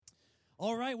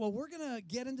All right, well, we're going to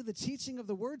get into the teaching of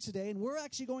the Word today, and we're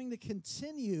actually going to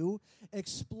continue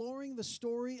exploring the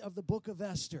story of the book of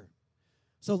Esther.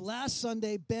 So last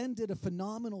Sunday, Ben did a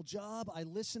phenomenal job. I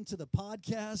listened to the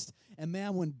podcast, and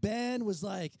man, when Ben was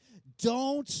like,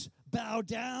 don't bow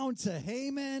down to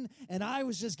Haman, and I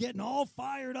was just getting all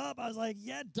fired up. I was like,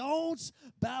 yeah, don't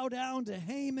bow down to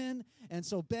Haman. And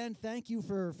so, Ben, thank you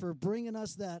for bringing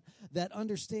us that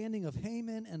understanding of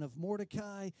Haman and of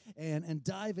Mordecai and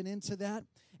diving into that.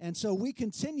 And so we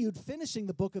continued finishing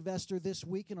the book of Esther this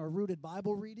week in our Rooted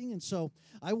Bible reading, and so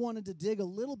I wanted to dig a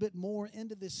little bit more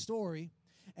into this story.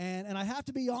 And I have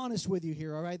to be honest with you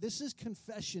here, all right? This is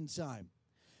confession time.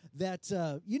 That,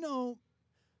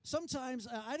 sometimes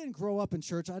I didn't grow up in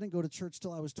church. I didn't go to church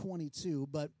till I was 22.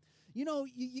 But,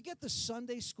 you get the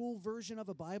Sunday school version of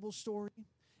a Bible story.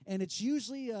 And it's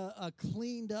usually a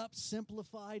cleaned up,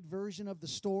 simplified version of the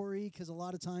story. Because a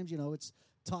lot of times, it's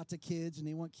taught to kids and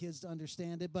they want kids to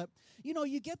understand it. But,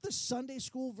 you get the Sunday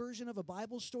school version of a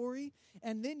Bible story.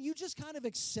 And then you just kind of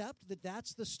accept that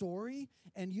that's the story.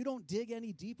 And you don't dig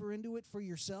any deeper into it for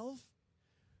yourself.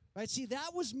 Right, see,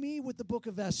 that was me with the book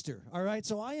of Esther, all right?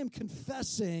 So I am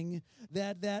confessing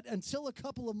that until a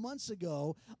couple of months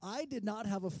ago, I did not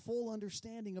have a full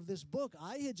understanding of this book.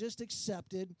 I had just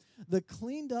accepted the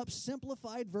cleaned up,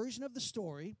 simplified version of the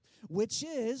story, which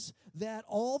is that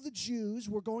all the Jews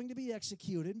were going to be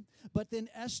executed, but then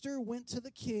Esther went to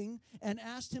the king and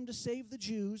asked him to save the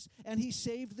Jews, and he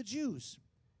saved the Jews.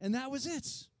 And that was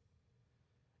it.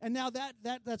 And now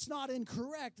that's not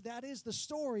incorrect. That is the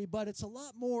story, but it's a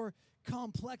lot more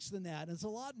complex than that. It's a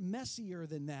lot messier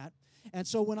than that. And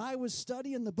so when I was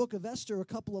studying the book of Esther a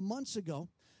couple of months ago,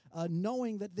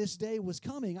 knowing that this day was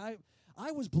coming,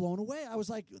 I was blown away. I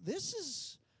was like, this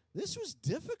was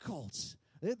difficult.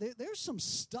 There's some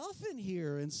stuff in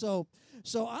here. And so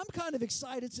I'm kind of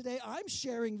excited today. I'm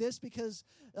sharing this because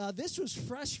this was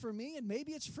fresh for me, and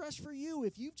maybe it's fresh for you.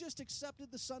 If you've just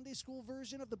accepted the Sunday school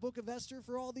version of the book of Esther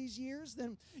for all these years,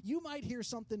 then you might hear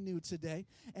something new today.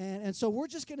 And so we're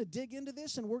just going to dig into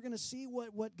this, and we're going to see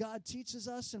what God teaches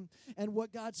us and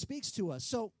what God speaks to us.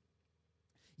 So,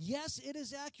 yes, it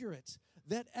is accurate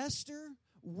that Esther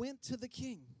went to the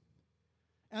king.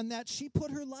 And that she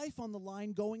put her life on the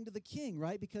line going to the king,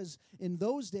 right? Because in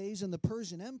those days in the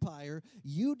Persian Empire,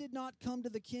 you did not come to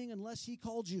the king unless he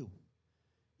called you.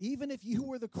 Even if you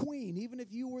were the queen, even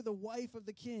if you were the wife of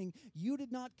the king, you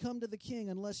did not come to the king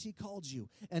unless he called you.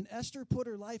 And Esther put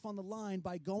her life on the line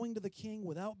by going to the king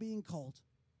without being called.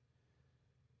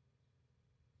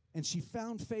 And she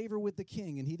found favor with the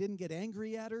king, and he didn't get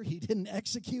angry at her. He didn't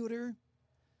execute her.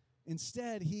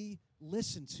 Instead, he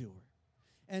listened to her.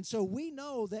 And so we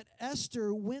know that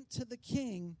Esther went to the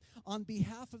king on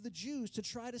behalf of the Jews to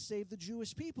try to save the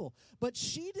Jewish people. But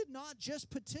she did not just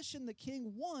petition the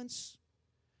king once.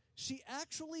 She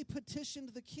actually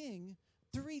petitioned the king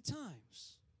 3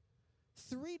 times.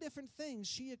 3 different things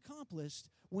she accomplished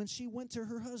when she went to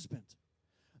her husband.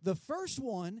 The first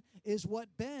one is what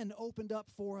Ben opened up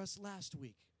for us last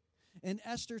week. In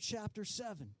Esther chapter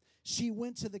 7, she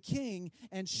went to the king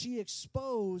and she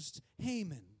exposed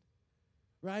Haman.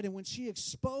 Right, and when she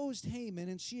exposed Haman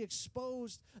and she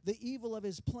exposed the evil of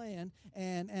his plan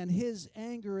and his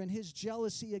anger and his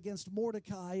jealousy against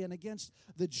Mordecai and against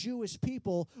the Jewish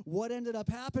people, what ended up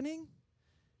happening?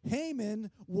 Haman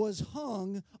was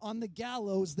hung on the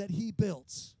gallows that he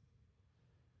built.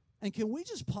 And can we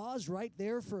just pause right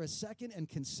there for a second and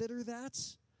consider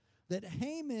that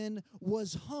Haman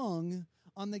was hung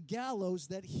on the gallows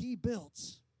that he built?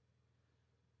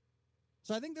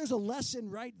 So I think there's a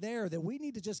lesson right there that we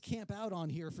need to just camp out on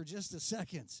here for just a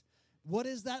second. What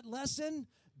is that lesson?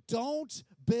 Don't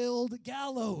build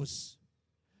gallows.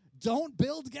 Don't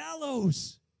build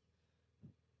gallows.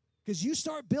 Because you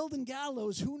start building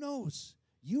gallows, who knows?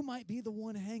 You might be the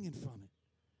one hanging from it.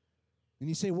 And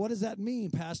you say, what does that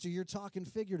mean, Pastor? You're talking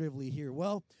figuratively here.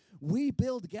 Well, we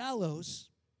build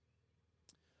gallows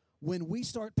when we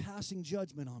start passing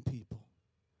judgment on people.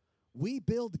 We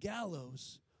build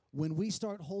gallows when we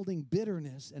start holding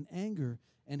bitterness and anger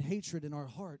and hatred in our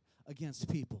heart against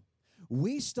people.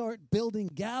 We start building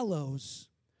gallows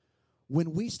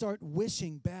when we start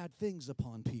wishing bad things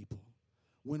upon people.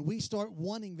 When we start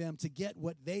wanting them to get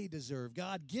what they deserve.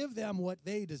 God, give them what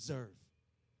they deserve.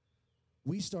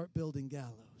 We start building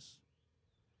gallows.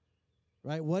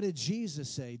 Right? What did Jesus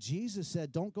say? Jesus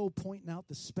said, don't go pointing out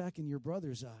the speck in your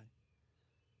brother's eye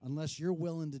unless you're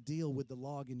willing to deal with the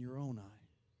log in your own eye.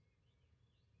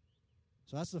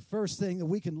 So that's the first thing that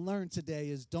we can learn today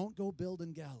is don't go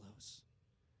building gallows,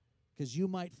 because you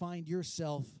might find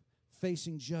yourself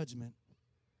facing judgment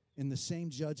in the same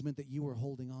judgment that you were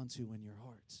holding on to in your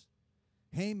hearts.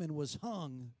 Haman was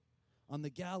hung on the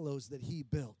gallows that he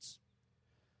built.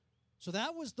 So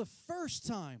that was the first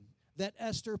time that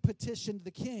Esther petitioned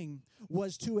the king,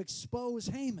 was to expose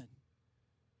Haman.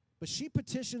 But she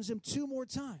petitions him 2 more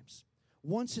times,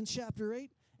 once in chapter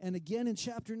 8 and again in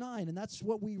chapter 9. And that's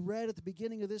what we read at the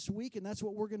beginning of this week, and that's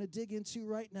what we're going to dig into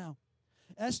right now.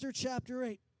 Esther chapter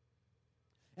 8.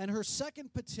 And her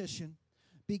second petition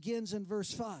begins in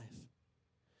verse 5.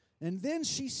 And then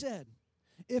she said,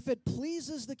 if it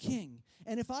pleases the king,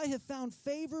 and if I have found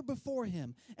favor before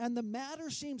him, and the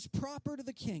matter seems proper to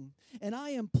the king, and I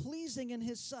am pleasing in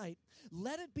his sight,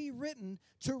 let it be written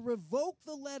to revoke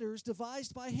the letters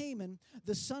devised by Haman,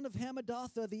 the son of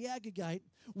Hammedatha the Agagite,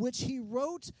 which he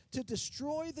wrote to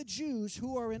destroy the Jews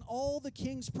who are in all the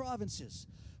king's provinces.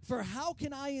 For how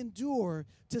can I endure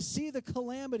to see the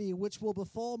calamity which will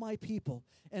befall my people?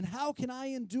 And how can I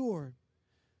endure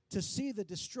to see the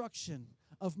destruction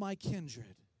of my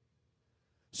kindred?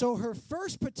 So her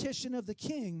first petition of the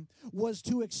king was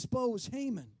to expose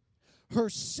Haman. Her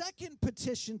second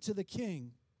petition to the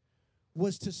king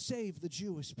was to save the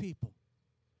Jewish people.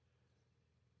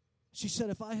 She said,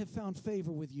 if I have found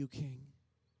favor with you, king,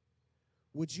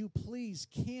 would you please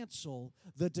cancel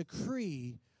the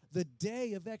decree, the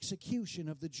day of execution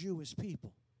of the Jewish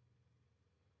people?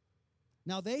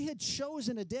 Now, they had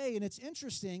chosen a day, and it's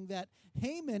interesting that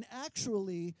Haman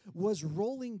actually was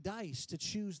rolling dice to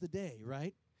choose the day,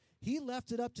 right? He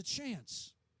left it up to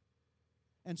chance.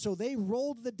 And so they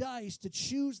rolled the dice to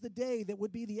choose the day that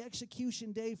would be the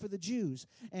execution day for the Jews.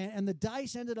 And the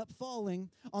dice ended up falling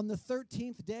on the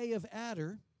 13th day of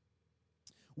Adar,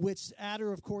 which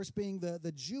Adar, of course, being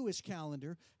the Jewish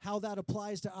calendar. How that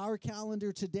applies to our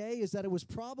calendar today is that it was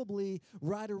probably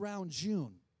right around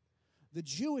June. The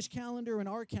Jewish calendar and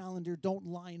our calendar don't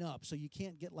line up, so you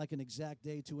can't get like an exact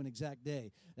day to an exact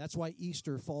day. That's why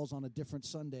Easter falls on a different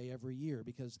Sunday every year,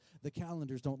 because the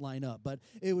calendars don't line up. But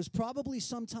it was probably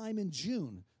sometime in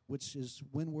June, which is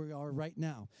when we are right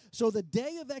now. So the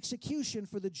day of execution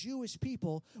for the Jewish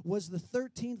people was the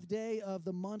 13th day of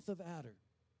the month of Adar,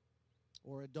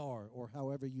 or Adar, or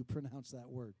however you pronounce that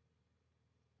word.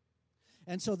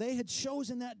 And so they had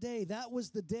chosen that day. That was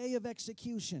the day of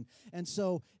execution. And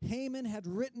so Haman had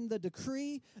written the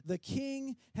decree. The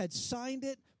king had signed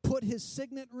it, put his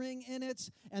signet ring in it,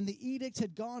 and the edict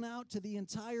had gone out to the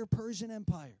entire Persian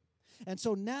Empire. And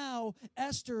so now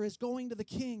Esther is going to the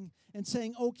king and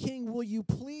saying, "O king, will you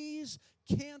please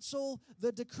cancel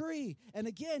the decree?" And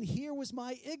again, here was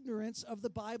my ignorance of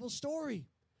the Bible story.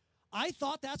 I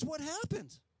thought that's what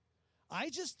happened.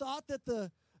 I just thought that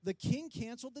the king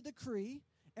canceled the decree,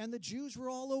 and the Jews were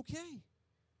all okay.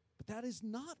 But that is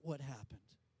not what happened.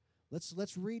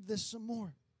 Let's read this some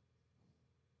more.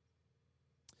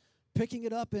 Picking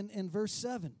it up in verse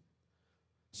 7.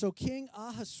 So King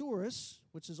Ahasuerus,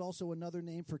 which is also another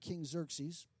name for King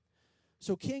Xerxes,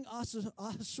 so King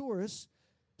Ahasuerus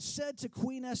said to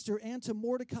Queen Esther and to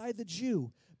Mordecai the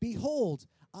Jew, "Behold,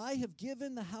 I have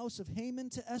given the house of Haman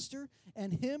to Esther,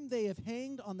 and him they have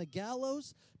hanged on the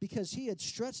gallows because he had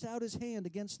stretched out his hand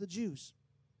against the Jews.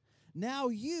 Now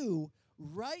you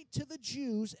write to the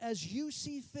Jews as you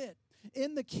see fit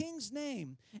in the king's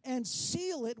name, and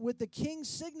seal it with the king's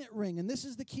signet ring." And this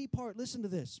is the key part. Listen to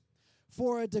this.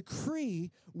 "For a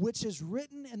decree which is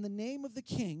written in the name of the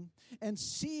king and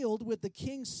sealed with the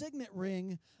king's signet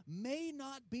ring may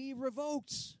not be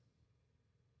revoked."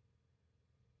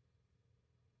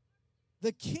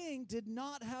 The king did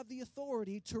not have the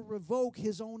authority to revoke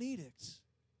his own edicts.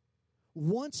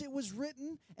 Once it was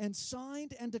written and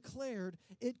signed and declared,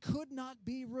 it could not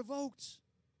be revoked.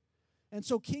 And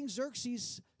so King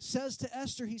Xerxes says to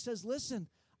Esther, he says, "Listen,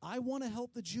 I want to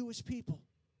help the Jewish people,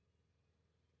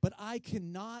 but I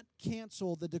cannot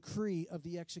cancel the decree of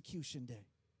the execution day."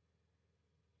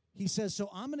 He says, "So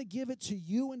I'm going to give it to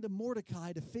you and to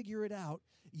Mordecai to figure it out.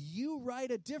 You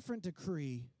write a different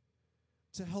decree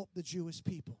to help the Jewish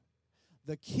people."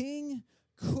 The king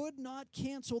could not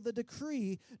cancel the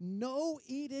decree. No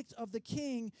edict of the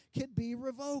king could be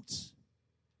revoked.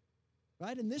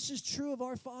 Right? And this is true of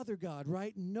our Father God,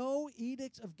 right? No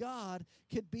edict of God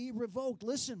could be revoked.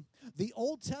 Listen, the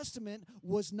Old Testament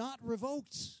was not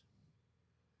revoked.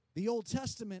 The Old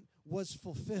Testament was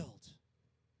fulfilled.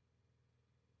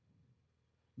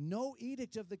 No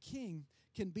edict of the king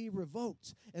can be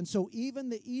revoked. And so even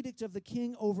the edict of the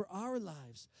king over our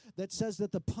lives that says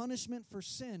that the punishment for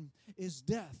sin is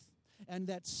death, and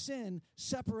that sin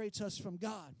separates us from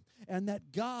God, and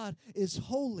that God is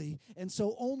holy, and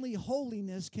so only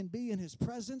holiness can be in his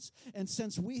presence. And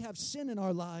since we have sin in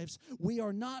our lives, we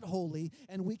are not holy,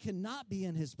 and we cannot be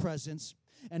in his presence.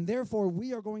 And therefore,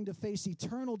 we are going to face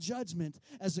eternal judgment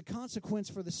as a consequence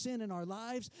for the sin in our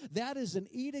lives. That is an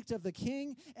edict of the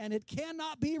king, and it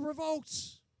cannot be revoked.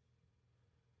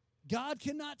 God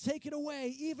cannot take it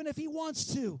away, even if he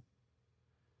wants to.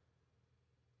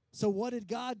 So what did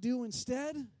God do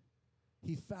instead?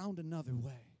 He found another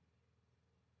way.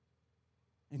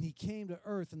 And he came to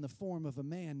earth in the form of a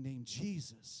man named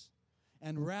Jesus.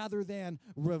 And rather than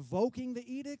revoking the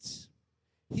edicts,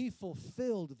 he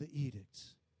fulfilled the edict.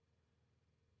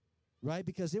 Right?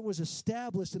 Because it was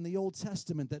established in the Old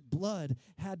Testament that blood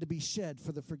had to be shed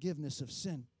for the forgiveness of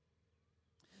sin.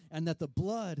 And that the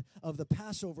blood of the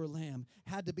Passover lamb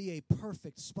had to be a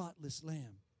perfect, spotless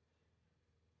lamb.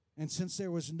 And since there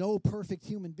was no perfect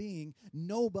human being,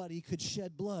 nobody could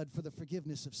shed blood for the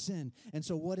forgiveness of sin. And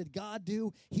so what did God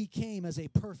do? He came as a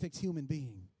perfect human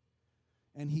being.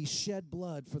 And he shed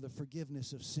blood for the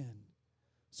forgiveness of sin,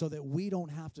 so that we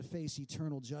don't have to face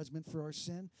eternal judgment for our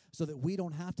sin, so that we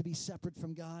don't have to be separate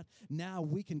from God. Now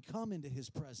we can come into his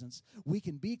presence. We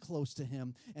can be close to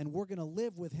him, and we're going to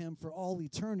live with him for all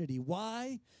eternity.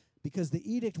 Why? Because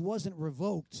the edict wasn't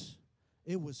revoked.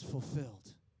 It was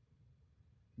fulfilled.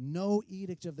 No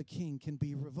edict of the king can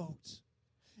be revoked.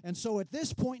 And so at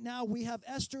this point now, we have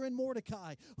Esther and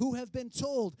Mordecai who have been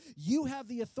told, you have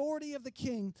the authority of the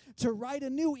king to write a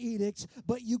new edict,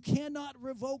 but you cannot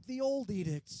revoke the old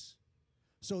edicts.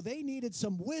 So they needed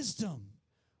some wisdom.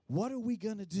 What are we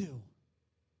going to do?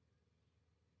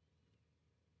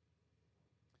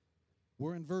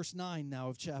 We're in verse 9 now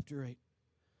of chapter 8.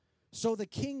 So the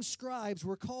king's scribes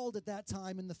were called at that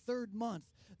time in the 3rd month.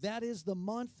 That is the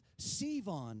month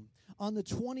Sivan, on the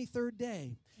 23rd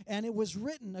day. And it was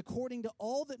written according to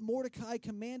all that Mordecai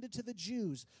commanded to the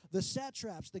Jews, the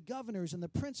satraps, the governors, and the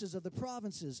princes of the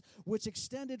provinces, which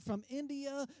extended from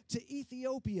India to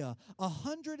Ethiopia,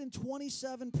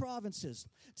 127 provinces.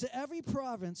 To every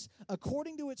province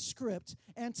according to its script,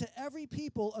 and to every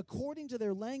people according to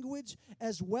their language,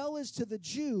 as well as to the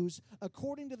Jews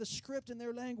according to the script in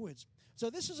their language. So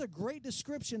this is a great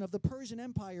description of the Persian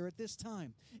Empire at this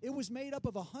time. It was made up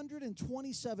of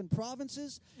 127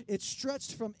 provinces. It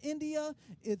stretched from India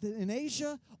in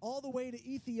Asia all the way to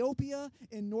Ethiopia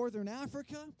in northern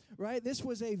Africa, right? This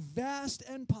was a vast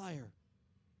empire.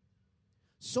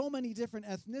 So many different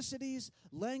ethnicities,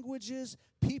 languages,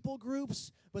 people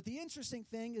groups. But the interesting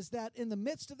thing is that in the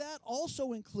midst of that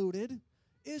also included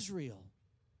Israel.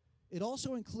 It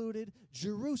also included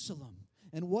Jerusalem.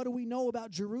 And what do we know about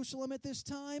Jerusalem at this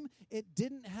time? It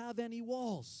didn't have any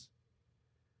walls,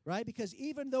 right? Because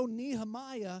even though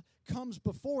Nehemiah comes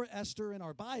before Esther in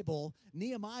our Bible,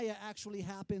 Nehemiah actually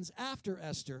happens after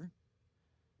Esther,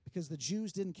 because the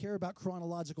Jews didn't care about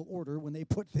chronological order when they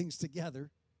put things together.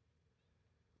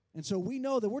 And so we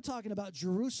know that we're talking about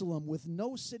Jerusalem with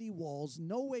no city walls,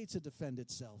 no way to defend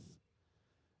itself,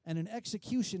 and an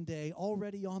execution day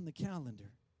already on the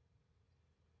calendar.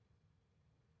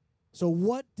 So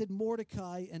what did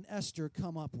Mordecai and Esther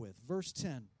come up with? Verse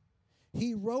 10.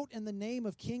 He wrote in the name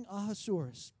of King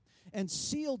Ahasuerus and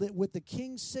sealed it with the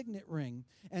king's signet ring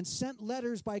and sent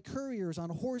letters by couriers on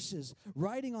horses,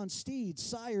 riding on steeds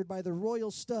sired by the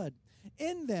royal stud.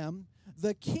 In them,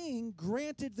 the king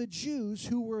granted the Jews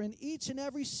who were in each and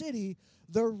every city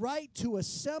the right to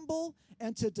assemble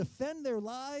and to defend their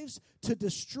lives, to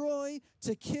destroy,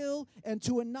 to kill, and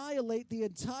to annihilate the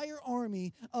entire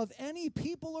army of any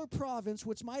people or province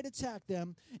which might attack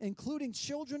them, including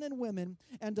children and women,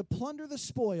 and to plunder the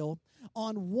spoil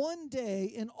on one day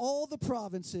in all the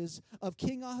provinces of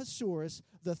King Ahasuerus,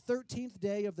 the 13th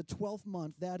day of the 12th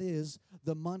month, that is,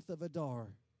 the month of Adar.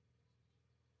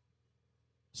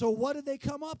 So what did they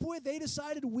come up with? They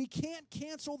decided we can't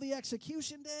cancel the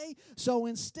execution day, so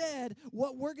instead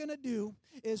what we're going to do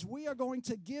is we are going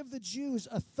to give the Jews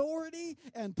authority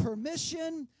and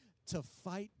permission to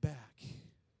fight back,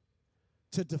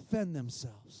 to defend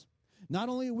themselves. Not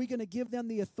only are we going to give them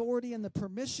the authority and the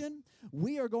permission,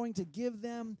 we are going to give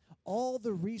them all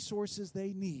the resources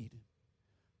they need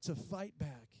to fight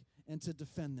back and to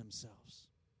defend themselves.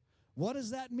 What does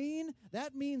that mean?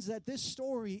 That means that this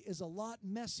story is a lot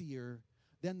messier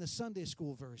than the Sunday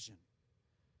school version.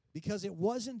 Because it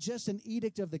wasn't just an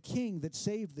edict of the king that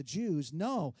saved the Jews.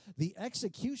 No, the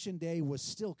execution day was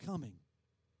still coming.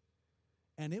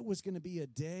 And it was going to be a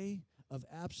day of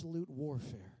absolute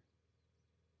warfare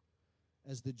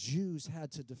as the Jews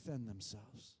had to defend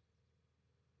themselves.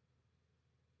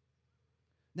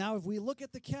 Now, if we look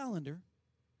at the calendar,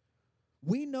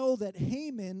 We know that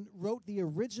Haman wrote the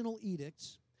original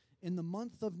edict in the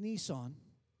month of Nisan,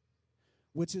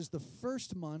 which is the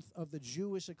first month of the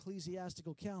Jewish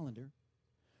ecclesiastical calendar,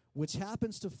 which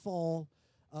happens to fall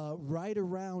right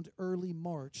around early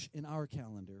March in our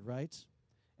calendar, right?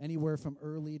 Anywhere from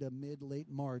early to late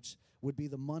March would be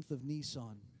the month of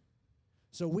Nisan.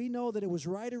 So we know that it was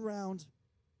right around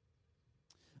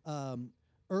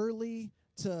early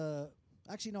to...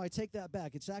 Actually, no, I take that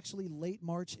back. It's actually late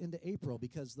March into April,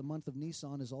 because the month of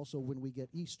Nisan is also when we get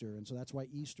Easter, and so that's why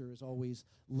Easter is always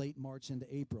late March into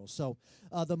April. So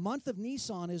the month of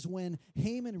Nisan is when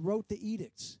Haman wrote the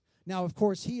edicts. Now, of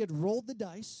course, he had rolled the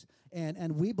dice,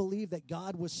 and we believe that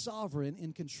God was sovereign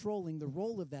in controlling the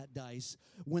roll of that dice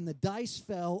when the dice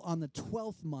fell on the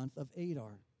 12th month of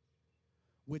Adar,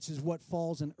 which is what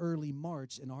falls in early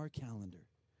March in our calendar.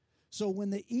 So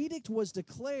when the edict was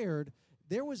declared,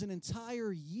 there was an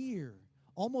entire year,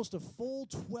 almost a full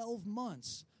 12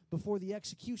 months before the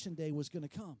execution day was going to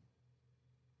come.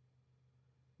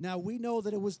 Now, we know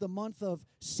that it was the month of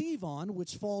Sivan,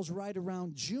 which falls right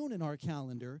around June in our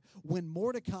calendar, when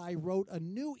Mordecai wrote a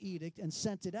new edict and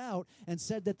sent it out and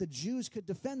said that the Jews could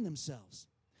defend themselves.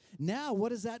 Now, what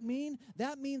does that mean?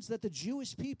 That means that the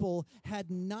Jewish people had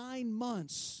 9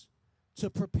 months to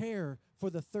prepare for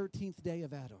the 13th day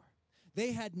of Adar.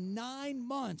 They had 9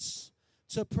 months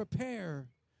to prepare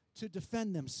to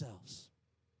defend themselves.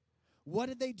 What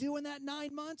did they do in that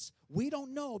 9 months? We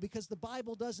don't know, because the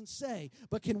Bible doesn't say.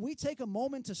 But can we take a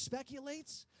moment to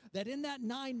speculate that in that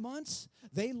 9 months,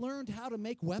 they learned how to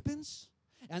make weapons?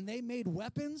 And they made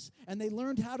weapons, and they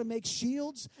learned how to make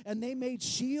shields, and they made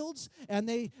shields, and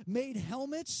they made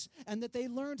helmets, and that they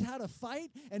learned how to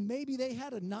fight, and maybe they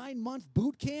had a 9-month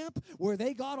boot camp where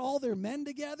they got all their men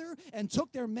together and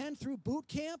took their men through boot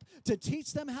camp to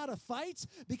teach them how to fight,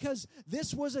 because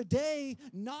this was a day,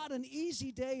 not an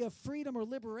easy day of freedom or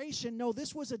liberation. No,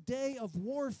 this was a day of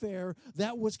warfare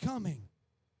that was coming.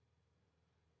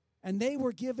 And they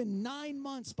were given 9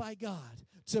 months by God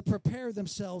to prepare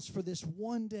themselves for this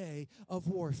one day of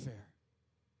warfare.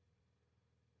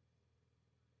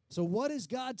 So what is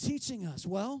God teaching us?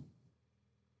 Well,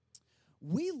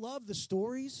 we love the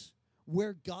stories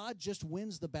where God just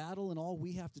wins the battle and all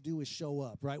we have to do is show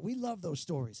up, right? We love those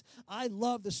stories. I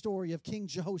love the story of King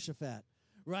Jehoshaphat,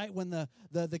 right? When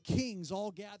the kings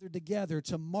all gathered together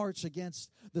to march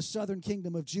against the southern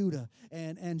kingdom of Judah.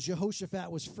 And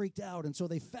Jehoshaphat was freaked out, and so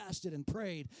they fasted and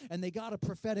prayed, and they got a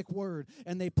prophetic word,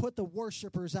 and they put the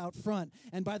worshipers out front.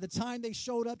 And by the time they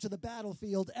showed up to the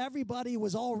battlefield, everybody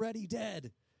was already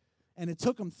dead. And it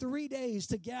took them 3 days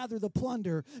to gather the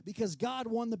plunder because God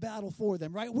won the battle for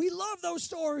them, right? We love those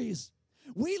stories.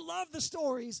 We love the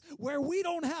stories where we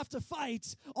don't have to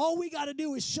fight. All we got to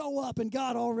do is show up, and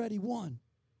God already won.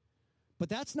 But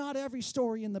that's not every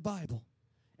story in the Bible,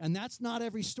 and that's not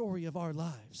every story of our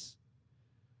lives.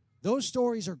 Those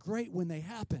stories are great when they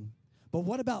happen, but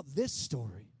what about this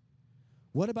story?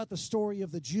 What about the story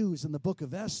of the Jews in the book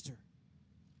of Esther?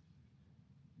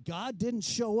 God didn't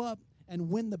show up and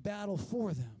win the battle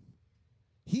for them.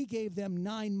 He gave them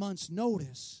 9 months'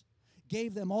 notice,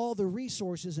 gave them all the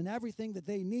resources and everything that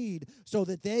they need so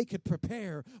that they could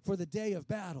prepare for the day of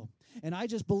battle. And I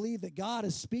just believe that God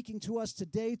is speaking to us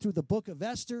today through the book of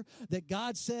Esther, that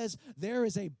God says there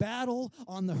is a battle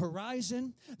on the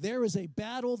horizon. There is a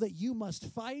battle that you must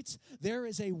fight. There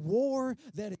is a war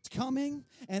that is coming,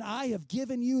 and I have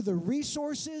given you the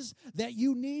resources that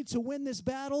you need to win this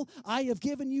battle. I have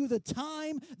given you the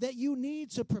time that you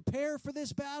need to prepare for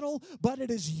this battle, but it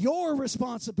is your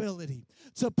responsibility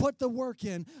to put the work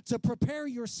in, to prepare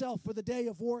yourself for the day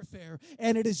of warfare,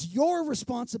 and it is your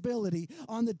responsibility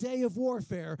on the day of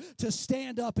warfare to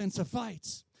stand up and to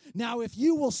fight. Now, if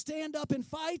you will stand up and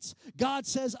fight, God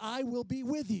says, I will be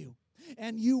with you,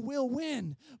 and you will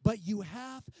win, but you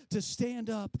have to stand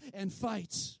up and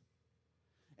fight.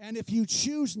 And if you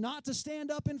choose not to stand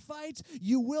up and fight,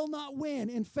 you will not win.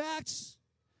 In fact,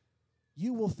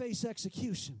 you will face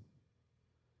execution.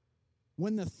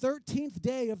 When the 13th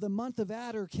day of the month of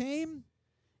Adar came,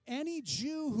 any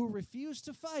Jew who refused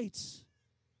to fight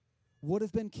would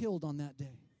have been killed on that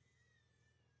day.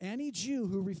 Any Jew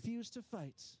who refused to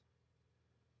fight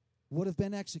would have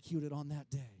been executed on that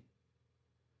day.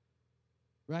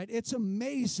 Right? It's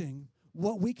amazing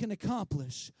what we can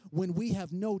accomplish when we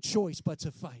have no choice but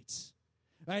to fight.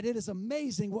 Right? It is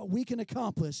amazing what we can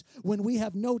accomplish when we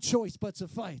have no choice but to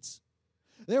fight.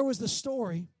 There was the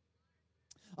story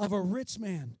of a rich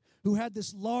man who had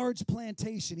this large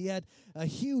plantation. He had a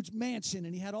huge mansion,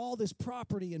 and he had all this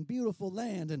property and beautiful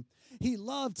land, and he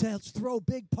loved to throw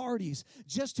big parties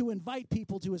just to invite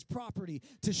people to his property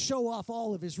to show off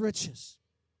all of his riches.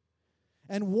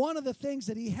 And one of the things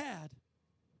that he had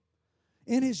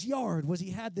in his yard was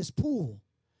he had this pool.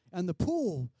 And the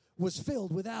pool was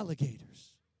filled with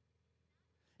alligators.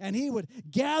 And he would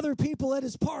gather people at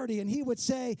his party, and he would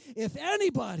say, if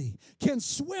anybody can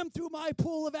swim through my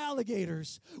pool of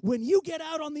alligators, when you get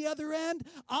out on the other end,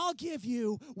 I'll give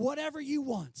you whatever you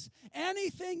want.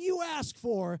 Anything you ask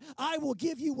for, I will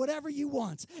give you whatever you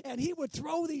want. And he would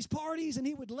throw these parties, and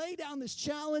he would lay down this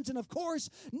challenge, and of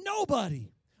course,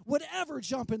 nobody would ever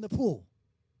jump in the pool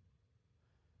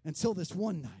until this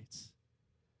one night.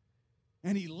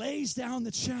 And he lays down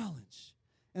the challenge.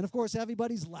 And, of course,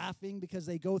 everybody's laughing because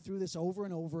they go through this over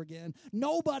and over again.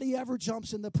 Nobody ever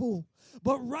jumps in the pool.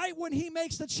 But right when he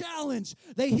makes the challenge,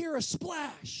 they hear a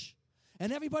splash.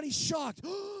 And everybody's shocked.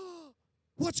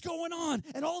 What's going on?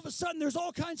 And all of a sudden, there's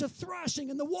all kinds of thrashing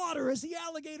in the water as the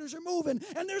alligators are moving.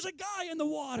 And there's a guy in the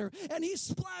water, and he's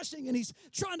splashing, and he's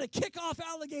trying to kick off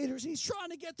alligators. He's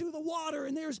trying to get through the water,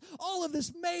 and there's all of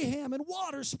this mayhem and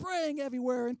water spraying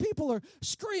everywhere, and people are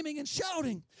screaming and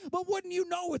shouting. But wouldn't you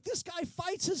know it, this guy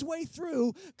fights his way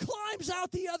through, climbs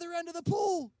out the other end of the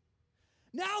pool.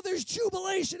 Now there's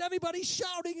jubilation. Everybody's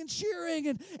shouting and cheering,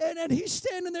 and he's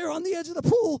standing there on the edge of the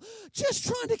pool just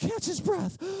trying to catch his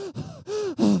breath.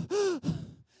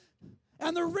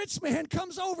 And the rich man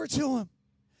comes over to him,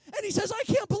 and he says, I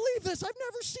can't believe this. I've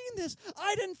never seen this.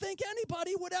 I didn't think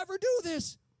anybody would ever do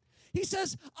this. He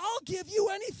says, I'll give you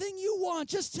anything you want.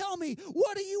 Just tell me,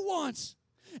 what do you want?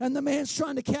 And the man's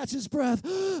trying to catch his breath.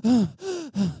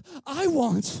 I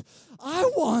want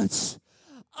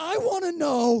to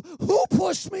know who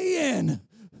pushed me in.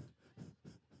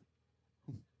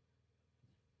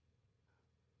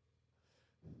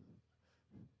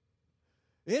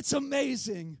 It's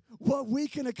amazing what we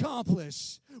can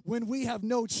accomplish when we have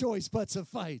no choice but to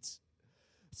fight.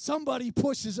 Somebody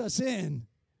pushes us in,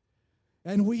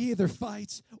 and we either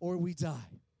fight or we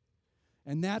die.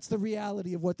 And that's the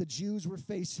reality of what the Jews were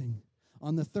facing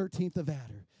on the 13th of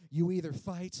Adar. You either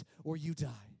fight or you die.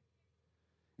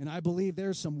 And I believe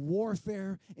there's some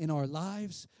warfare in our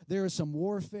lives. There is some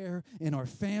warfare in our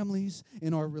families,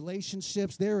 in our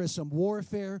relationships. There is some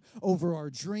warfare over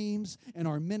our dreams and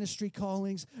our ministry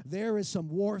callings. There is some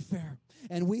warfare.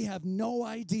 And we have no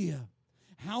idea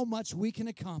how much we can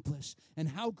accomplish and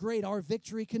how great our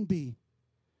victory can be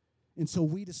until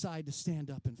we decide to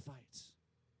stand up and fight.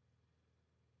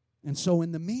 And so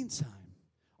in the meantime,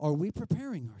 are we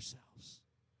preparing ourselves?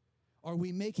 Are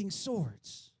we making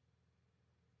swords?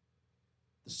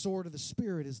 The sword of the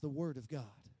Spirit is the Word of God.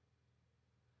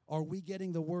 Are we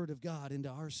getting the Word of God into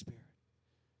our spirit?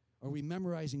 Are we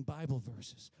memorizing Bible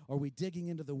verses? Are we digging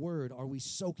into the Word? Are we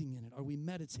soaking in it? Are we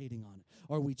meditating on it?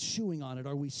 Are we chewing on it?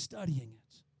 Are we studying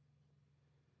it?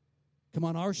 Come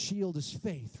on, our shield is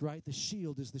faith, right? The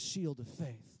shield is the shield of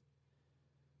faith.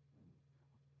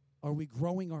 Are we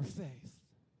growing our faith?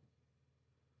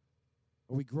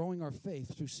 Are we growing our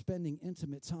faith through spending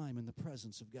intimate time in the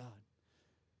presence of God?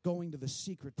 Going to the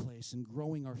secret place and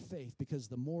growing our faith, because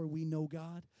the more we know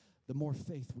God, the more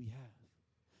faith we have.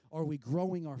 Are we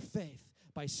growing our faith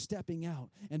by stepping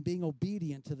out and being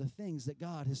obedient to the things that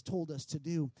God has told us to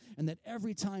do, and that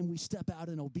every time we step out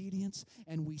in obedience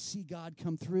and we see God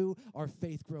come through, our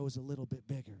faith grows a little bit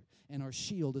bigger and our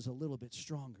shield is a little bit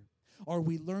stronger? Are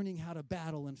we learning how to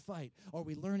battle and fight? Are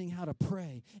we learning how to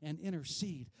pray and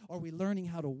intercede? Are we learning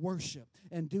how to worship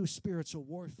and do spiritual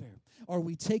warfare? Are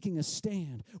we taking a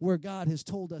stand where God has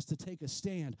told us to take a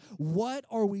stand? What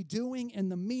are we doing in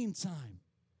the meantime?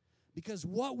 Because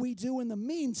what we do in the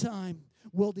meantime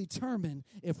will determine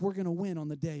if we're going to win on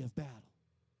the day of battle.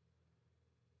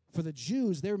 For the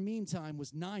Jews, their meantime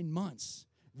was 9 months.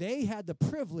 They had the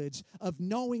privilege of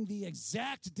knowing the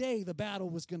exact day the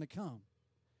battle was going to come.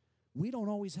 We don't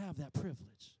always have that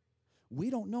privilege. We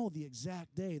don't know the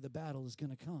exact day the battle is going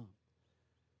to come.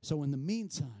 So in the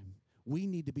meantime, we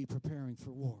need to be preparing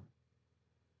for war.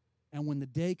 And when the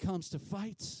day comes to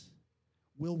fight,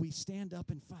 will we stand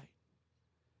up and fight?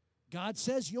 God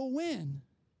says you'll win,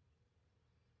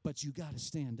 but you got to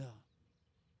stand up.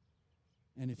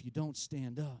 And if you don't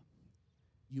stand up,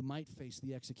 you might face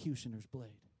the executioner's blade.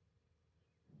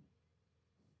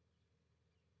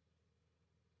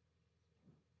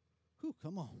 Whew,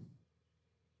 come on.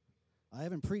 I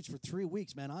haven't preached for 3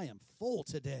 weeks, man. I am full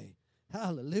today.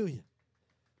 Hallelujah.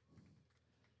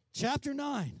 Chapter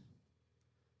 9,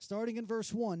 starting in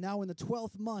verse 1. Now in the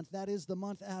 12th month, that is the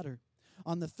month Adar,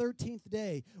 On the 13th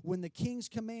day, when the king's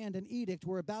command and edict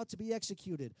were about to be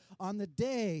executed, on the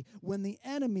day when the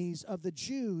enemies of the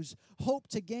Jews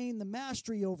hoped to gain the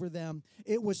mastery over them,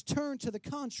 it was turned to the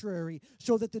contrary,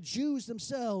 so that the Jews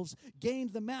themselves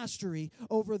gained the mastery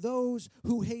over those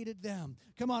who hated them.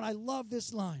 Come on, I love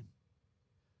this line.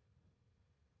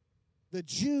 The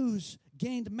Jews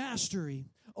gained mastery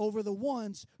over the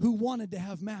ones who wanted to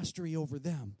have mastery over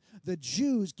them. The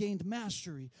Jews gained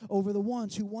mastery over the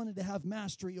ones who wanted to have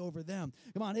mastery over them.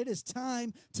 Come on, it is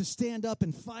time to stand up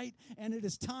and fight, and it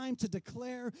is time to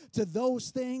declare to those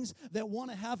things that want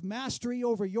to have mastery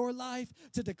over your life,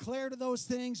 to declare to those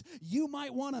things, you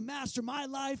might want to master my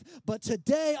life, but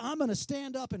today I'm going to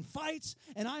stand up and fight,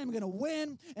 and I am going to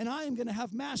win, and I am going to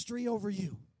have mastery over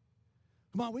you.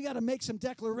 Come on, we got to make some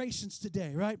declarations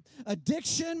today, right?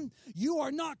 Addiction, you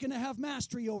are not going to have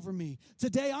mastery over me.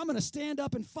 Today, I'm going to stand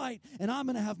up and fight, and I'm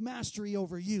going to have mastery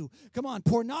over you. Come on,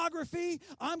 pornography,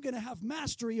 I'm going to have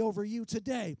mastery over you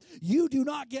today. You do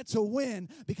not get to win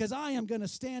because I am going to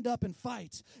stand up and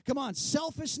fight. Come on,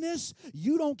 selfishness,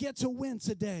 you don't get to win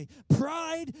today.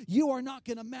 Pride, you are not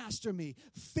going to master me.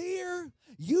 Fear,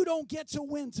 you don't get to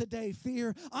win today,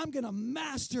 fear. I'm going to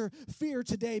master fear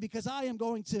today because I am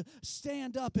going to stand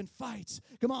up and fight.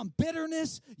 Come on,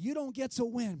 bitterness, you don't get to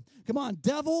win. Come on,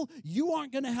 devil, you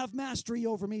aren't going to have mastery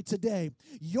over me today.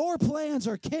 Your plans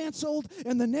are canceled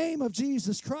in the name of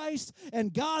Jesus Christ,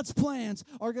 and God's plans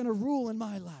are going to rule in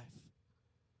my life.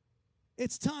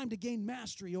 It's time to gain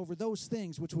mastery over those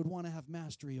things which would want to have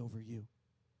mastery over you.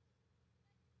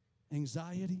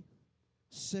 Anxiety,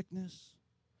 sickness,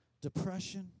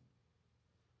 depression,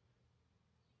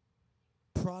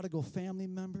 prodigal family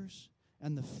members,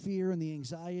 and the fear and the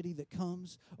anxiety that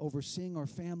comes over seeing our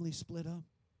family split up.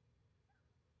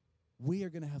 We are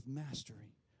going to have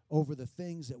mastery over the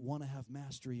things that want to have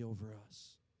mastery over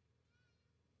us.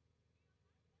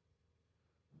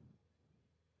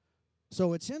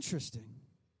 So it's interesting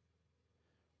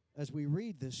as we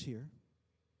read this here,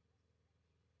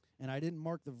 and I didn't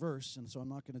mark the verse, and so I'm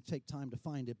not going to take time to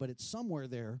find it, but it's somewhere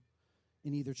there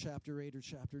in either chapter 8 or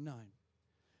chapter 9.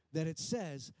 That it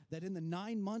says that in the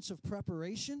 9 months of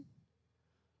preparation,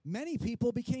 many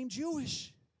people became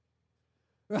Jewish,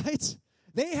 right?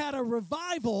 They had a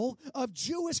revival of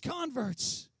Jewish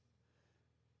converts.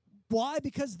 Why?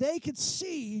 Because they could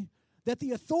see that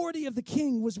the authority of the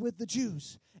king was with the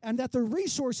Jews, and that the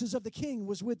resources of the king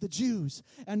was with the Jews,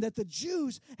 and that the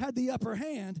Jews had the upper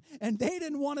hand, and they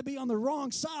didn't want to be on the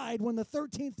wrong side when the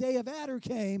 13th day of Adar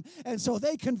came, and so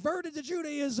they converted to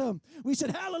Judaism. We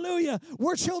said, hallelujah,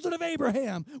 we're children of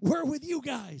Abraham. We're with you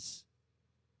guys.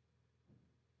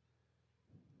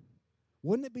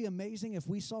 Wouldn't it be amazing if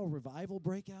we saw revival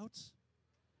breakouts?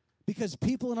 Because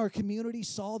people in our community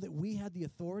saw that we had the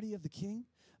authority of the king,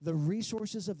 the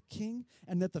resources of the king,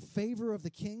 and that the favor of the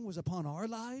king was upon our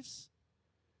lives,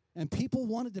 and people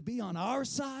wanted to be on our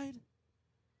side.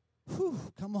 Whew,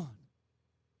 come on.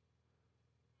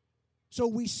 So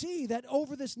we see that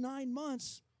over this 9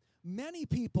 months, many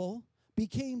people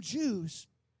became Jews,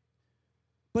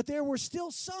 but there were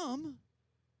still some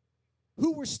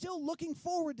who were still looking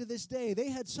forward to this day. They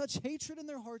had such hatred in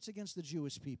their hearts against the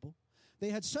Jewish people. They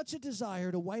had such a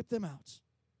desire to wipe them out,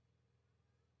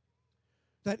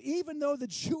 that even though the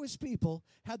Jewish people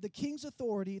had the king's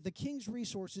authority, the king's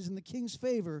resources, and the king's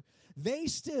favor, they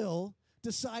still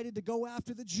decided to go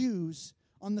after the Jews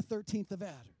on the 13th of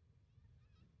Adar.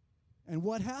 And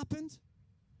what happened?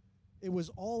 It was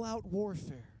all-out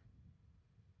warfare.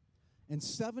 And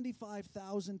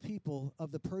 75,000 people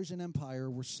of the Persian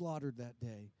Empire were slaughtered that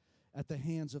day at the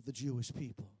hands of the Jewish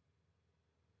people.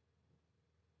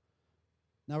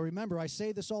 Now remember, I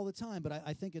say this all the time, but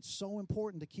I think it's so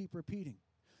important to keep repeating.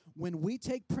 When we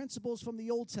take principles from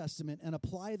the Old Testament and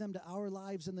apply them to our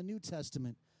lives in the New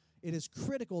Testament, it is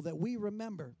critical that we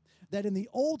remember that in the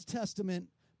Old Testament,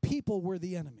 people were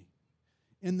the enemy.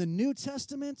 In the New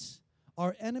Testament,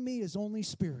 our enemy is only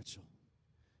spiritual.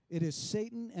 It is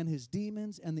Satan and his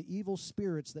demons and the evil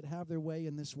spirits that have their way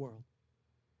in this world.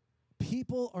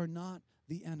 People are not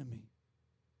the enemy.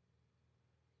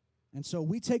 And so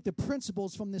we take the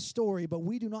principles from this story, but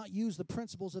we do not use the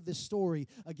principles of this story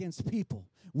against people.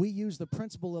 We use the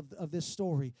principle of this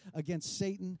story against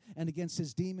Satan and against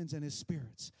his demons and his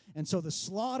spirits. And so the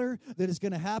slaughter that is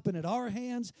going to happen at our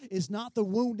hands is not the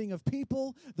wounding of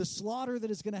people. The slaughter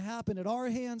that is going to happen at our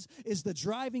hands is the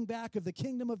driving back of the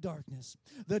kingdom of darkness,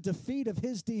 the defeat of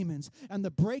his demons, and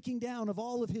the breaking down of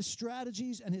all of his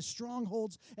strategies and his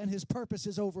strongholds and his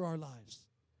purposes over our lives.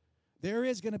 There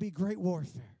is going to be great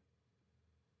warfare.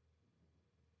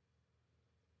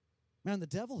 Man, the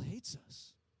devil hates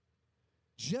us.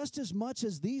 just as much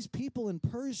as these people in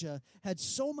Persia had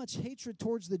so much hatred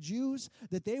towards the Jews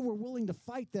that they were willing to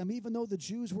fight them even though the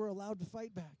Jews were allowed to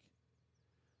fight back.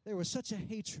 There was such a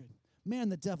hatred. Man,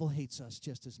 the devil hates us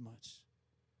just as much.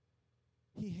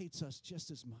 He hates us just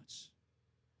as much.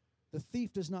 The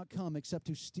thief does not come except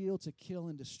to steal, to kill,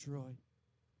 and destroy.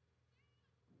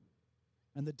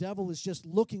 And the devil is just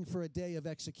looking for a day of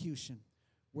execution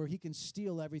where he can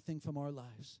steal everything from our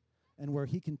lives and where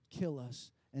he can kill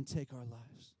us and take our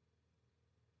lives.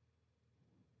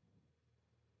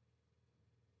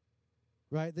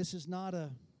 Right? This is not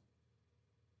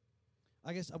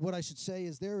I guess what I should say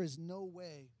is there is no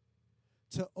way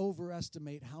to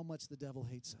overestimate how much the devil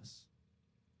hates us.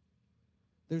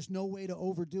 There's no way to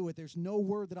overdo it. There's no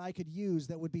word that I could use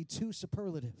that would be too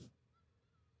superlative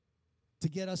to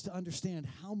get us to understand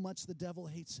how much the devil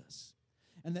hates us.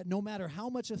 And that no matter how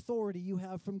much authority you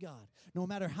have from God, no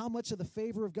matter how much of the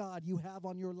favor of God you have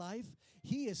on your life,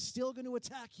 he is still going to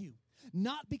attack you.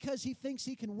 Not because he thinks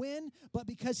he can win, but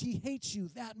because he hates you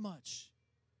that much.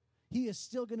 He is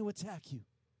still going to attack you.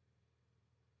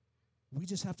 We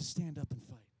just have to stand up and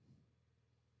fight.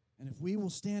 And if we will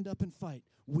stand up and fight,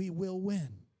 we will win.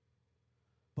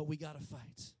 But we got to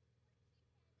fight.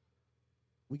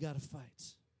 We got to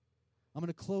fight. I'm going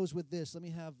to close with this. Let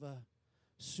me have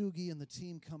Sugi and the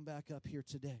team come back up here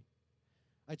today.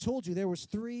 I told you there was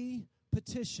 3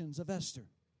 petitions of Esther.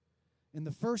 In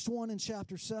the first one in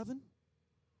chapter 7,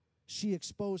 she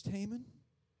exposed Haman.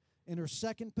 In her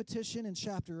second petition in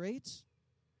chapter 8,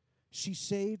 she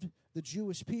saved the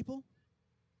Jewish people.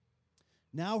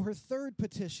 Now her third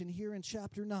petition here in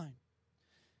chapter 9.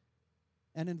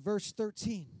 And in verse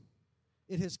 13,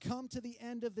 it has come to the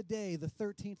end of the day, the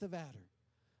 13th of Adar.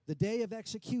 The day of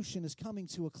execution is coming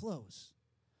to a close.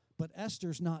 But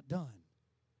Esther's not done.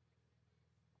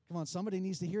 Come on, somebody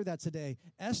needs to hear that today.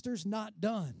 Esther's not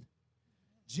done.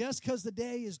 Just because the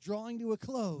day is drawing to a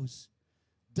close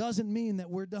doesn't mean that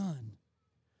we're done.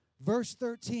 Verse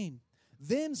 13,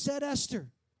 then said Esther,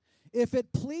 if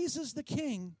it pleases the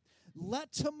king,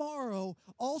 let tomorrow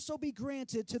also be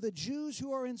granted to the Jews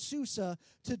who are in Susa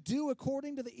to do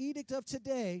according to the edict of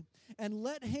today, and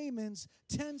let Haman's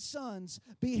 10 sons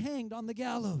be hanged on the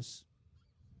gallows.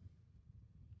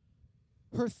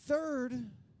 Her third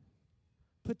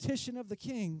petition of the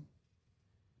king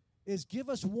is give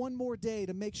us one more day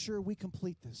to make sure we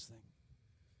complete this thing.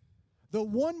 The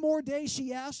one more day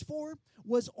she asked for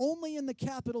was only in the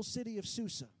capital city of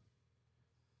Susa.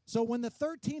 So when the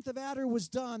 13th of Adar was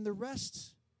done, the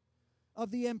rest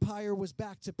of the empire was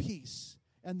back to peace,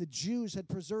 and the Jews had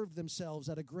preserved themselves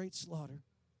at a great slaughter.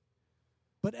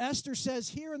 But Esther says,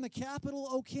 here in the capital,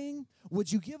 O king, would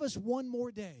you give us one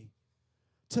more day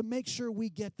to make sure we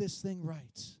get this thing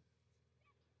right?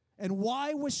 And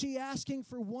why was she asking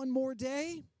for one more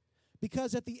day?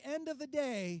 Because at the end of the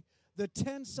day, the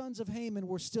 10 sons of Haman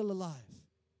were still alive.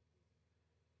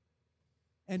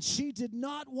 And she did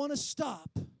not want to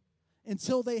stop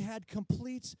until they had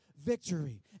complete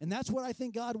victory. And that's what I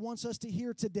think God wants us to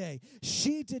hear today.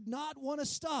 She did not want to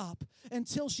stop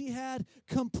until she had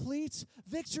complete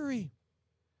victory.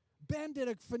 Ben did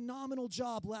a phenomenal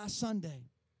job last Sunday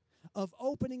of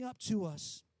opening up to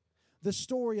us the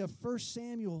story of 1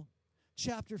 Samuel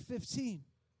chapter 15,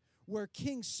 where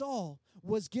King Saul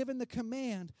was given the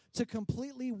command to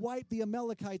completely wipe the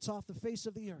Amalekites off the face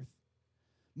of the earth.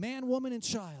 Man, woman, and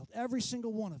child, every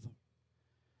single one of them.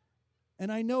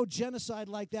 And I know genocide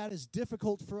like that is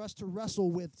difficult for us to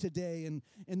wrestle with today and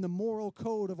in the moral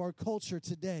code of our culture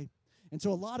today. And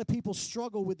so a lot of people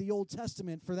struggle with the Old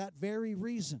Testament for that very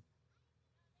reason.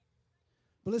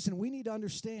 But listen, we need to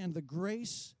understand the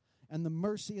grace and the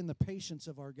mercy and the patience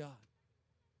of our God.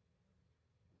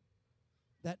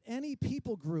 That any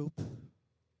people group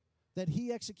that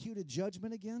he executed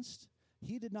judgment against,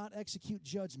 he did not execute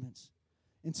judgments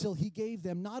until he gave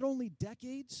them not only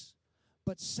decades,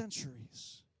 but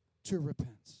centuries to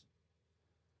repent.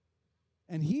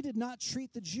 And he did not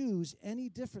treat the Jews any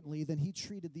differently than he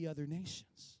treated the other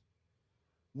nations.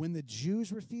 When the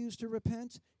Jews refused to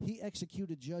repent, he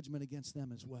executed judgment against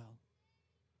them as well.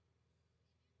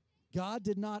 God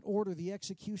did not order the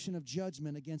execution of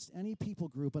judgment against any people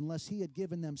group unless he had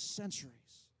given them centuries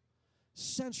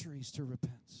to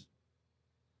repent.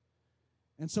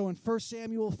 And so in 1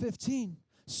 Samuel 15,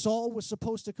 Saul was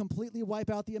supposed to completely wipe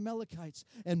out the Amalekites.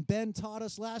 And Ben taught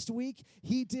us last week,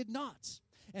 he did not.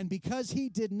 And because he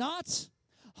did not,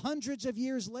 hundreds of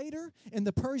years later, in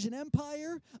the Persian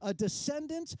Empire, a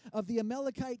descendant of the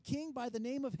Amalekite king by the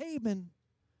name of Haman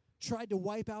tried to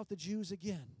wipe out the Jews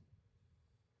again.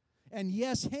 And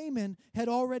yes, Haman had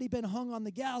already been hung on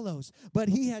the gallows, but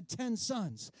he had 10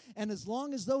 sons. And as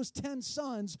long as those 10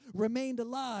 sons remained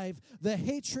alive, the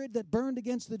hatred that burned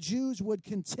against the Jews would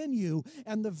continue,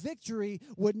 and the victory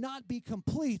would not be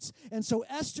complete. And so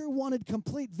Esther wanted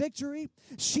complete victory.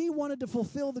 She wanted to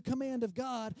fulfill the command of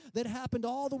God that happened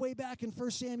all the way back in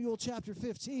 1 Samuel chapter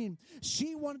 15.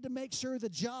 She wanted to make sure the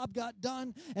job got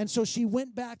done, and so she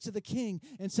went back to the king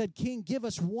and said, "King, give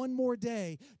us one more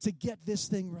day to get this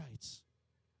thing right."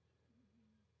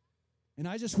 And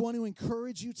I just want to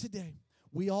encourage you today.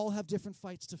 We all have different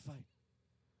fights to fight.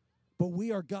 But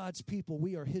we are God's people.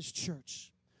 We are His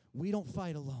church. We don't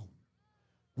fight alone.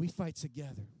 We fight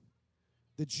together.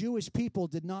 The Jewish people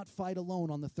did not fight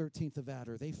alone on the 13th of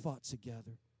Adar. They fought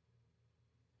together.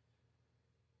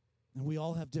 And we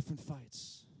all have different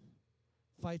fights.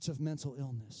 Fights of mental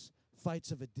illness.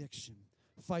 Fights of addiction.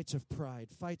 Fights of pride.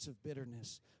 Fights of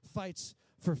bitterness. Fights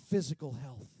for physical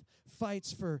health.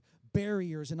 Fights for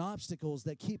barriers and obstacles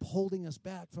that keep holding us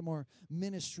back from our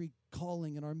ministry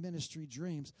calling and our ministry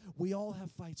dreams. We all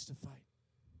have fights to fight,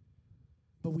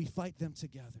 but we fight them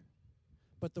together.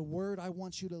 But the word I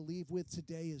want you to leave with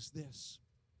today is this: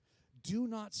 do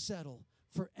not settle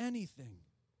for anything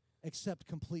except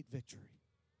complete victory.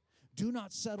 Do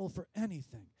not settle for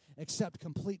anything except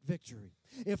complete victory.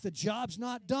 If the job's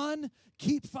not done,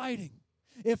 keep fighting.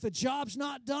 If the job's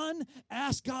not done,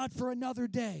 ask God for another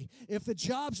day. If the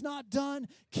job's not done,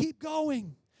 keep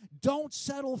going. Don't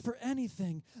settle for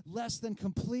anything less than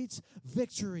complete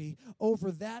victory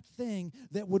over that thing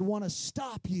that would want to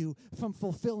stop you from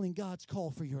fulfilling God's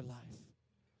call for your life.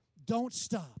 Don't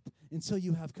stop until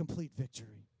you have complete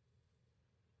victory.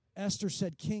 Esther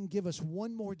said, "King, give us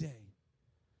one more day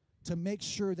to make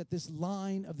sure that this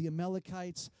line of the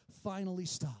Amalekites finally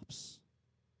stops."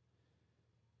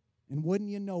 And wouldn't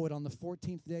you know it, on the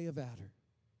 14th day of Adar,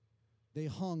 they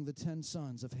hung the 10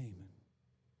 sons of Haman.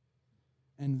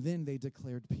 And then they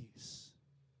declared peace.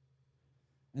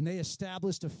 And they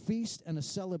established a feast and a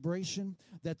celebration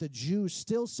that the Jews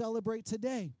still celebrate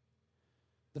today.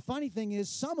 The funny thing is,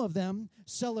 some of them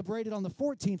celebrated on the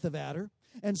 14th of Adar,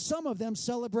 and some of them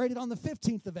celebrated on the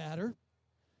 15th of Adar,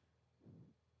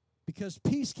 because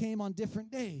peace came on different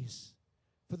days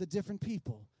for the different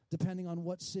people, depending on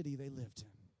what city they lived in.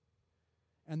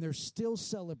 And they're still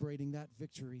celebrating that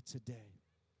victory today.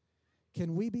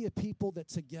 Can we be a people that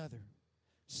together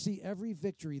see every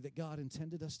victory that God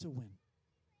intended us to win?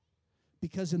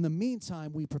 Because in the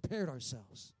meantime, we prepared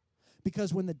ourselves.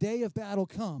 Because when the day of battle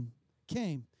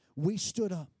came, we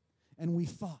stood up and we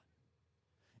fought.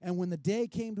 And when the day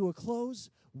came to a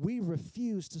close, we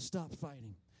refused to stop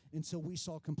fighting until we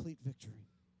saw complete victory.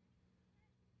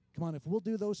 Come on, if we'll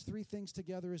do those three things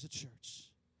together as a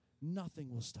church, nothing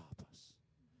will stop us.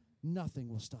 Nothing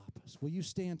will stop us. Will you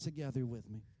stand together with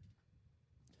me?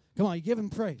 Come on, you give Him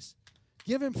praise.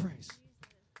 Give Him praise.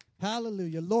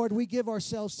 Hallelujah. Lord, we give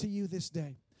ourselves to You this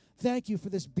day. Thank You for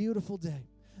this beautiful day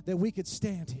that we could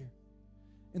stand here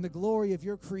in the glory of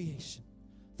Your creation.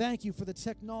 Thank You for the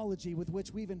technology with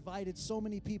which we've invited so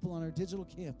many people on our digital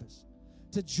campus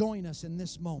to join us in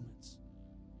this moment.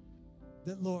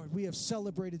 That, Lord, we have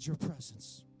celebrated Your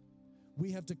presence.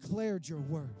 We have declared Your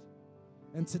word.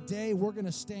 And today we're going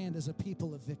to stand as a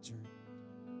people of victory.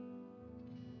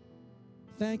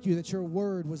 Thank You that Your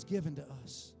word was given to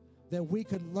us, that we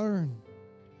could learn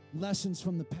lessons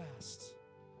from the past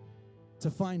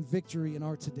to find victory in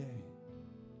our today.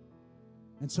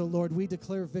 And so, Lord, we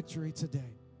declare victory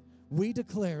today. We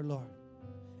declare, Lord,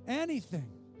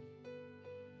 anything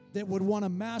that would want to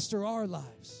master our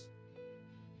lives,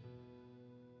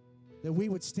 that we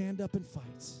would stand up and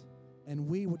fight, and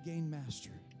we would gain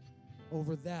mastery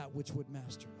over that which would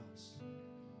master us.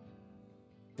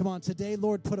 Come on, today,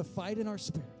 Lord, put a fight in our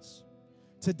spirits.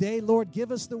 Today, Lord,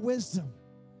 give us the wisdom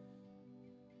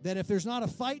that if there's not a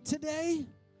fight today,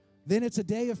 then it's a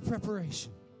day of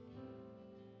preparation.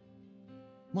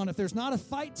 Come on, if there's not a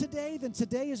fight today, then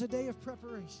today is a day of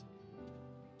preparation.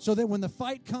 So that when the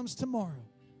fight comes tomorrow,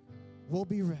 we'll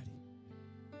be ready.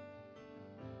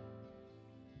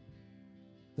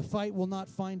 The fight will not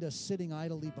find us sitting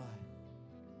idly by.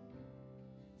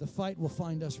 The fight will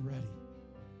find us ready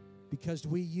because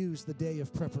we use the day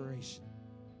of preparation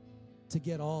to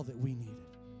get all that we needed.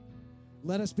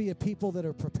 Let us be a people that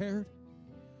are prepared.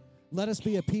 Let us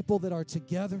be a people that are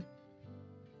together.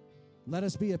 Let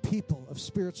us be a people of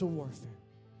spiritual warfare,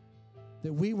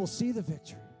 that we will see the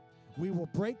victory. We will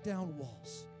break down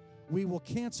walls. We will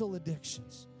cancel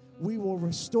addictions. We will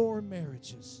restore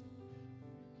marriages.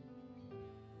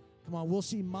 Come on, we'll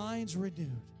see minds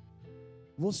renewed.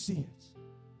 We'll see it.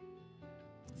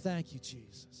 Thank You,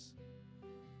 Jesus.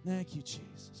 Thank you,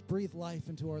 Jesus. Breathe life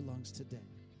into our lungs today.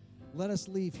 Let us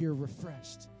leave here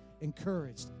refreshed,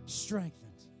 encouraged,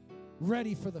 strengthened,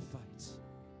 ready for the fight.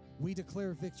 We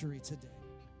declare victory today.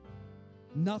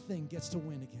 Nothing gets to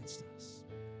win against us.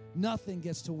 Nothing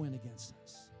gets to win against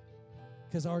us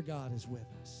because our God is with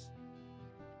us.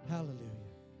 Hallelujah.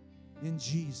 In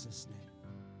Jesus'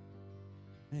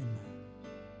 name, amen.